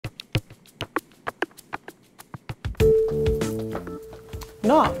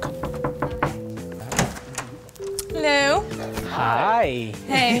Knock. Hello. Hi.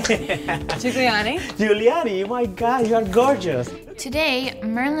 Hey. Giuliani. Giuliani, my God, you are gorgeous. Today,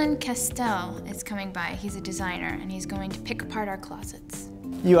 Merlin Castell is coming by. He's a designer, and he's going to pick apart our closets.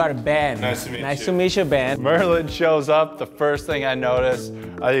 You are Ben. Nice to meet you. Nice to meet you, Ben. Merlin shows up, the first thing I notice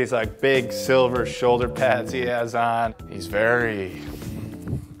are these like big silver shoulder pads he has on. He's very...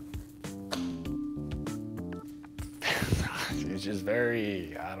 he's just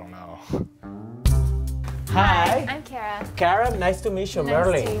very, I don't know. Hi. I'm Kara. Kara, nice to meet you,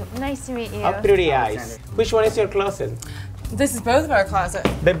 Merlin. Nice to meet you. How pretty eyes. Which one is your closet? This is both of our closets.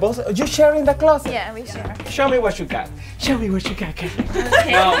 They both, you sharing the closet? Yeah, we share. Show me what you got. Show me what you got, Kara.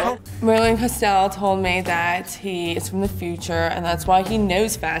 Okay. Merlin Castell told me that he is from the future, and that's why he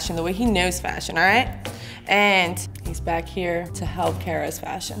knows fashion, the way he knows fashion, all right? And he's back here to help Kara's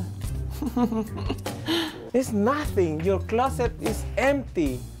fashion. It's nothing. Your closet is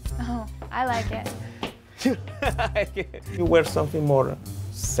empty. Oh, I like it. You wear something more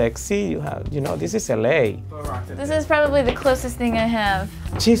sexy. You have, you know, this is LA. This is probably the closest thing I have.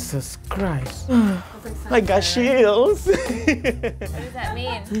 Jesus Christ. I got chills. What does that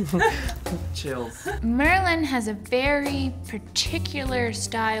mean? Chills. Merlin has a very particular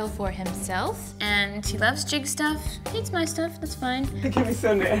style for himself, and he loves jig stuff. Hates my stuff, that's fine. Give me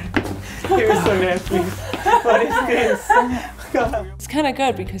some air. Give me some air, please. What is this? It's kind of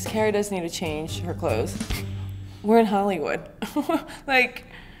good because Kara does need to change her clothes. We're in Hollywood. Like,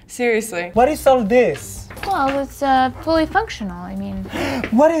 seriously. What is all this? Well, it's fully functional. I mean,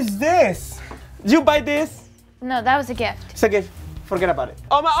 What is this? You buy this? no, that was a gift. It's a gift. Forget about it.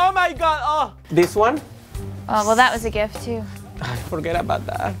 Oh my God. Oh. This one? Oh, well, that was a gift too. Forget about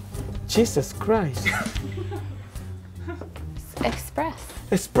that. Jesus Christ. Express.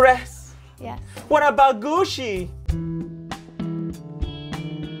 Express. Yes. What about Gucci?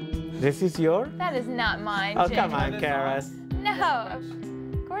 This is yours? That is not mine. Oh, Jim. come on, Kara. No,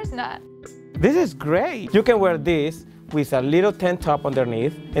 of course not. This is great. You can wear this with a little tank top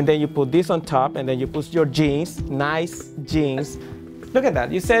underneath, and then you put this on top, and then you put your jeans, nice jeans. Look at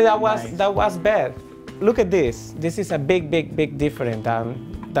that. You said that was bad. Look at this. This is a big different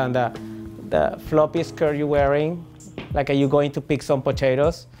than the floppy skirt you're wearing. Like are you going to pick some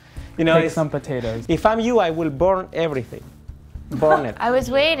potatoes? You know, Pick some potatoes. If I'm you, I will burn everything. Burn it. I was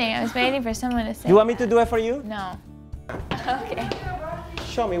waiting for someone to say. You want me to do it for you? No. Okay.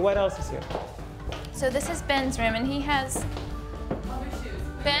 Show me what else is here. So this is Ben's room, and he has.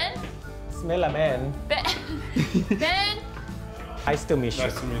 Ben? Smell a man. Ben? Ben? Nice to meet you.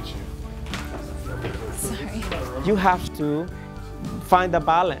 Nice to meet you. Sorry. You have to find a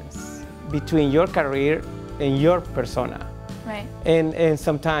balance between your career and your persona. Right. And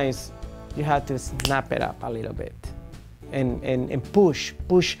sometimes you have to snap it up a little bit and push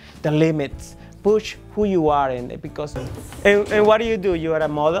the limits, push who you are and what do? You are a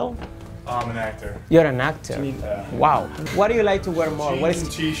model? I'm an actor. You're an actor. Yeah. Wow. What do you like to wear more? What Jeans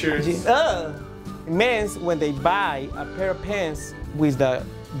and t-shirts. Men's, when they buy a pair of pants with the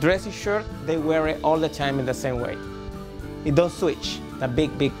dressy shirt, they wear it all the time in the same way. It don't switch. A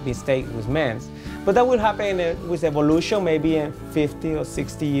big mistake with men's. But that will happen with evolution, maybe in 50 or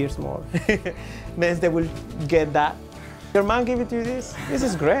 60 years more. Men's, they will get that. Your mom gave it to you this? This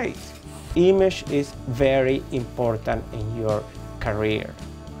is great. Image is very important in your career.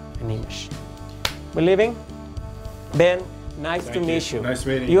 An image. Believing? Ben, nice to meet you. Nice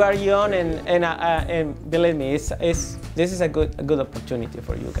meeting you. You are young and believe me, this is a good opportunity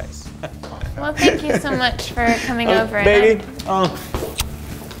for you guys. Well, thank you so much for coming over. and Baby,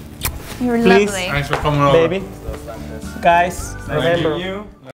 you were please. lovely. Thanks for coming over. baby, guys, remember. you.